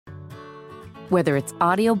Whether it's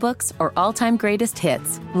audiobooks or all-time greatest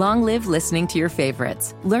hits, long live listening to your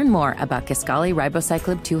favorites. Learn more about Kisqali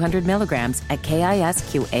Ribociclib 200 milligrams at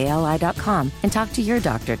KISQALI.com and talk to your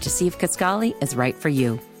doctor to see if Kisqali is right for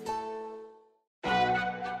you.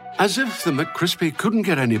 As if the McCrispy couldn't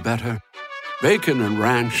get any better, Bacon and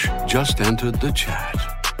Ranch just entered the chat.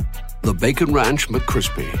 The Bacon Ranch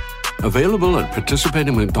McCrispy, available at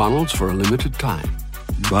participating McDonald's for a limited time.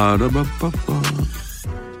 Ba-da-ba-ba-ba.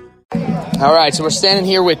 All right, so we're standing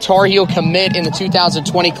here with Tar Heel commit in the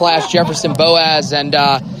 2020 class, Jefferson Boaz. And,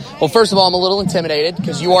 well, first of all, I'm a little intimidated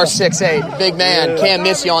because you are 6'8", big man, can't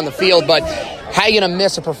miss you on the field. But how you going to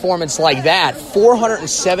miss a performance like that?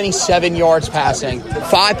 477 yards passing,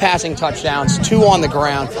 5 passing touchdowns, 2 on the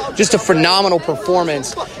ground. Just a phenomenal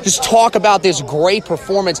performance. Just talk about this great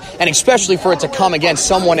performance, and especially for it to come against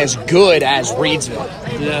someone as good as Reedsville.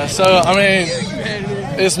 Yeah, so, I mean,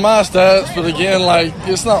 it's my stats, but again, like,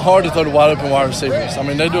 it's not hard to throw to wide open wide receivers. I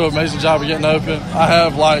mean, they do an amazing job of getting open. I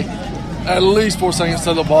have, like, at least 4 seconds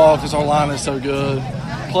to the ball because our line is so good.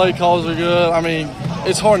 Play calls are good. I mean,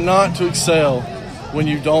 it's hard not to excel when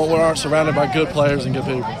you aren't surrounded by good players and good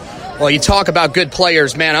people. Well, you talk about good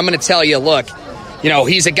players, man. I'm going to tell you, look, you know,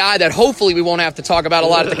 he's a guy that hopefully we won't have to talk about a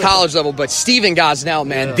lot at the college level, but Steven Gosnell,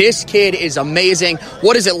 man, this kid is amazing.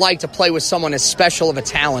 What is it like to play with someone as special of a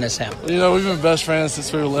talent as him? You know, we've been best friends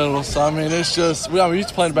since we were little, so, I mean, it's just, we used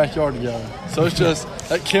to play in the backyard together. So it's just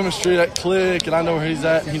that chemistry, that click, and I know where he's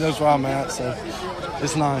at, and he knows where I'm at, so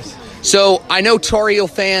it's nice. So I know Tar Heel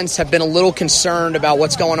fans have been a little concerned about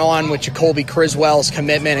what's going on with Jacoby Criswell's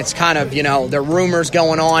commitment. It's kind of, you know, there are rumors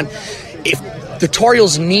going on. If the Tar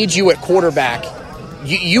Heels need you at quarterback,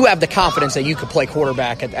 you have the confidence that you could play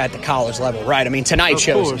quarterback at the college level, right? I mean, tonight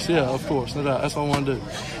shows. Of course, yeah, of course. No doubt. That's what I want to do.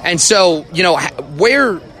 And so, you know,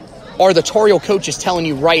 where are the Tar Heel coaches telling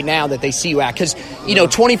you right now that they see you at? Because, you know,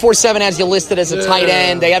 24/7 has you listed as a tight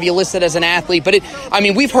end. They have you listed as an athlete. But, I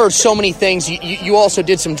mean, we've heard so many things. You also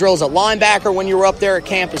did some drills at linebacker when you were up there at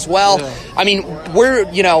camp as well. Yeah. I mean, where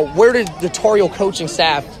did the Tar Heel coaching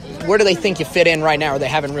staff, where do they think you fit in right now, or they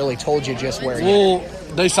haven't really told you just where Well,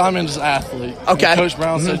 they signed me as an athlete. Okay. And Coach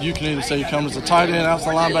Brown said you can either say you come as a tight end,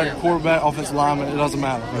 outside linebacker, quarterback, offensive lineman. It doesn't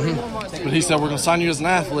matter. But he said we're going to sign you as an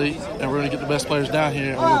athlete, and we're going to get the best players down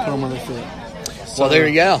here, and we're going to put them where they fit. Well, there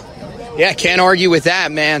you go. Yeah, can't argue with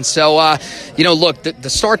that, man. So, you know, look, the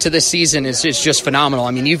start to this season is just phenomenal.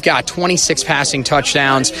 I mean, you've got 26 passing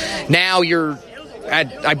touchdowns. Now you're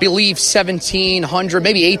at, I believe, 1,700,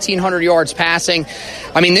 maybe 1,800 yards passing.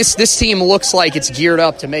 I mean, this team looks like it's geared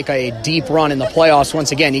up to make a deep run in the playoffs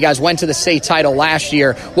once again. You guys went to the state title last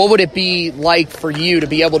year. What would it be like for you to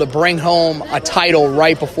be able to bring home a title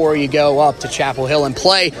right before you go up to Chapel Hill and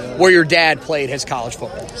play where your dad played his college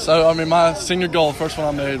football? So, I mean, my senior goal, the first one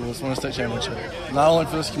I made, was win a state championship. Not only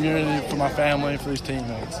for this community, for my family, for these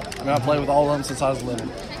teammates. I mean, I played with all of them since I was little.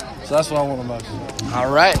 So that's what I want the most. All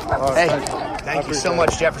right. All right, Hey, thank you so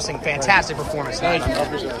much, Jefferson. Fantastic performance. Thank you. I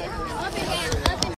appreciate it.